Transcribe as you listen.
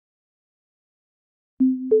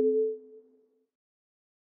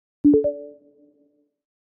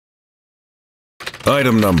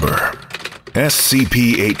Item Number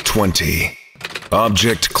SCP-820.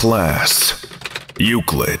 Object Class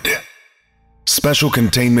Euclid. Special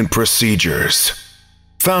Containment Procedures.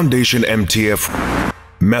 Foundation MTF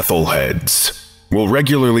Metalheads will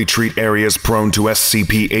regularly treat areas prone to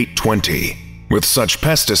SCP-820 with such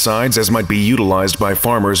pesticides as might be utilized by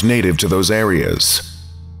farmers native to those areas.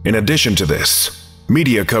 In addition to this,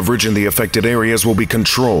 media coverage in the affected areas will be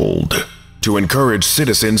controlled to encourage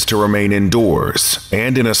citizens to remain indoors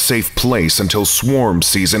and in a safe place until swarm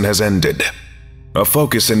season has ended. A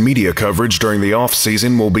focus in media coverage during the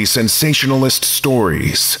off-season will be sensationalist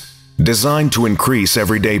stories, designed to increase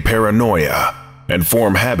everyday paranoia and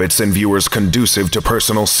form habits in viewers conducive to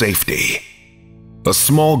personal safety. A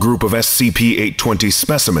small group of SCP-820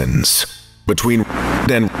 specimens, between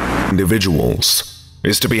and individuals,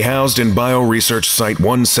 is to be housed in Bioresearch Site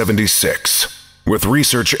 176, with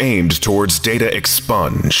research aimed towards data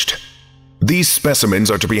expunged. These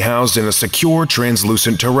specimens are to be housed in a secure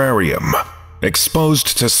translucent terrarium,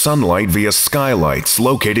 exposed to sunlight via skylights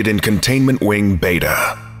located in Containment Wing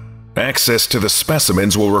Beta. Access to the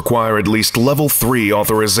specimens will require at least Level 3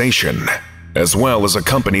 authorization, as well as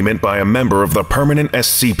accompaniment by a member of the permanent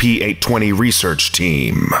SCP-820 research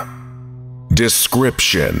team.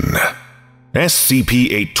 Description: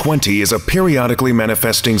 SCP-820 is a periodically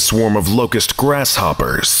manifesting swarm of locust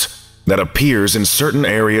grasshoppers that appears in certain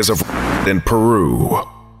areas of in Peru,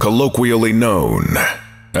 colloquially known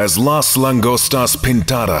as Las Langostas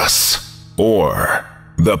Pintadas, or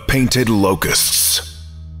the Painted Locusts.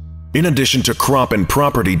 In addition to crop and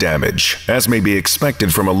property damage, as may be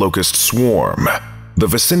expected from a locust swarm, the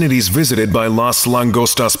vicinities visited by Las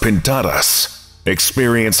Langostas Pintadas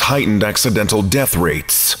experience heightened accidental death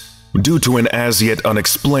rates due to an as-yet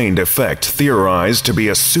unexplained effect theorized to be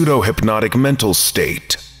a pseudo-hypnotic mental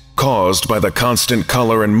state caused by the constant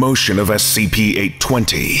color and motion of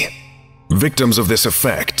SCP-820. Victims of this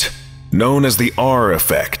effect, known as the R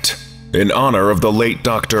effect, in honor of the late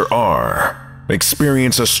Dr. R,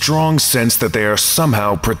 experience a strong sense that they are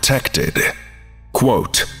somehow protected.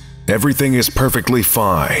 Quote, "Everything is perfectly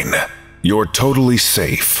fine. You're totally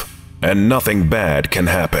safe, and nothing bad can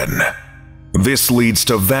happen." This leads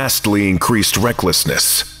to vastly increased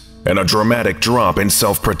recklessness and a dramatic drop in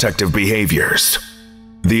self-protective behaviors.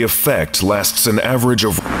 The effect lasts an average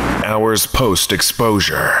of hours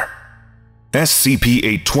post-exposure.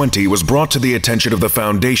 SCP-820 was brought to the attention of the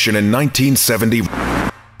Foundation in 1970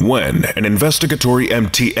 when an investigatory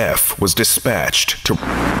MTF was dispatched to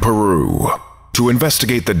Peru to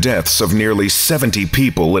investigate the deaths of nearly 70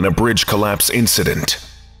 people in a bridge collapse incident.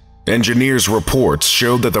 Engineers' reports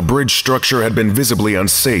showed that the bridge structure had been visibly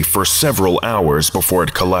unsafe for several hours before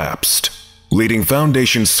it collapsed, leading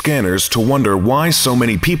Foundation scanners to wonder why so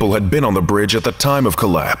many people had been on the bridge at the time of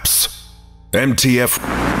collapse. MTF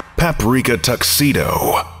Paprika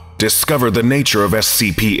Tuxedo discovered the nature of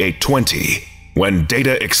SCP-820 when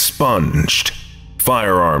data expunged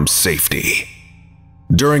firearms safety.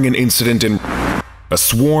 During an incident in a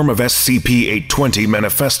swarm of SCP-820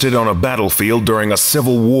 manifested on a battlefield during a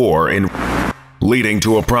civil war leading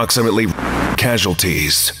to approximately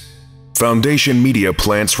casualties. Foundation media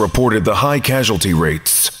plants reported the high casualty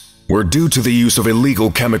rates were due to the use of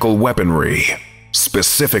illegal chemical weaponry,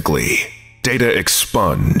 specifically data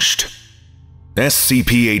expunged.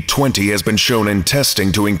 SCP-820 has been shown in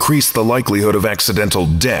testing to increase the likelihood of accidental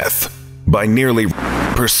death by nearly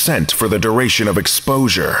 % for the duration of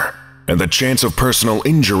exposure, and the chance of personal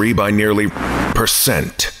injury by nearly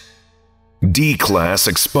 %. D-Class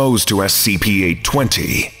exposed to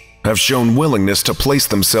SCP-820 have shown willingness to place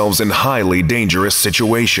themselves in highly dangerous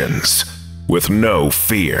situations with no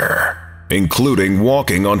fear, including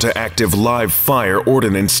walking onto active live fire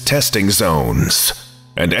ordnance testing zones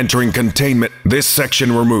and entering containment. This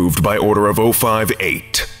section removed by order of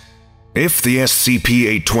 058. If the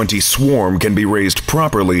SCP-820 swarm can be raised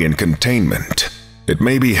properly in containment, it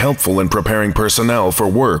may be helpful in preparing personnel for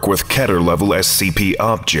work with Keter-level SCP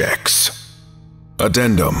objects.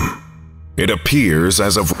 Addendum: it appears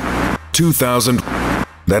as of 2000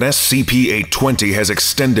 that SCP-820 has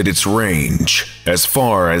extended its range as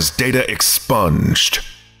far as data expunged.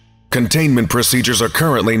 Containment procedures are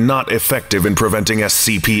currently not effective in preventing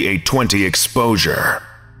SCP-820 exposure.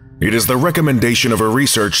 It is the recommendation of a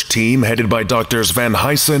research team headed by Drs. Van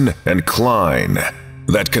Huysen and Klein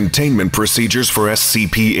that containment procedures for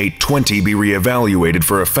SCP-820 be re-evaluated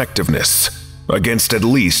for effectiveness against at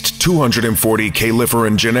least 240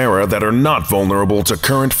 californ genera that are not vulnerable to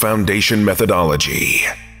current Foundation methodology.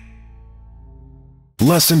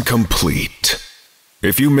 Lesson complete.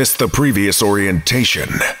 If you missed the previous orientation,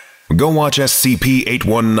 go watch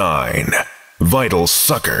SCP-819, Vital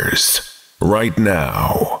Suckers, right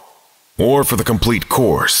now. Or for the complete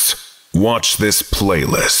course, watch this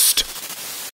playlist.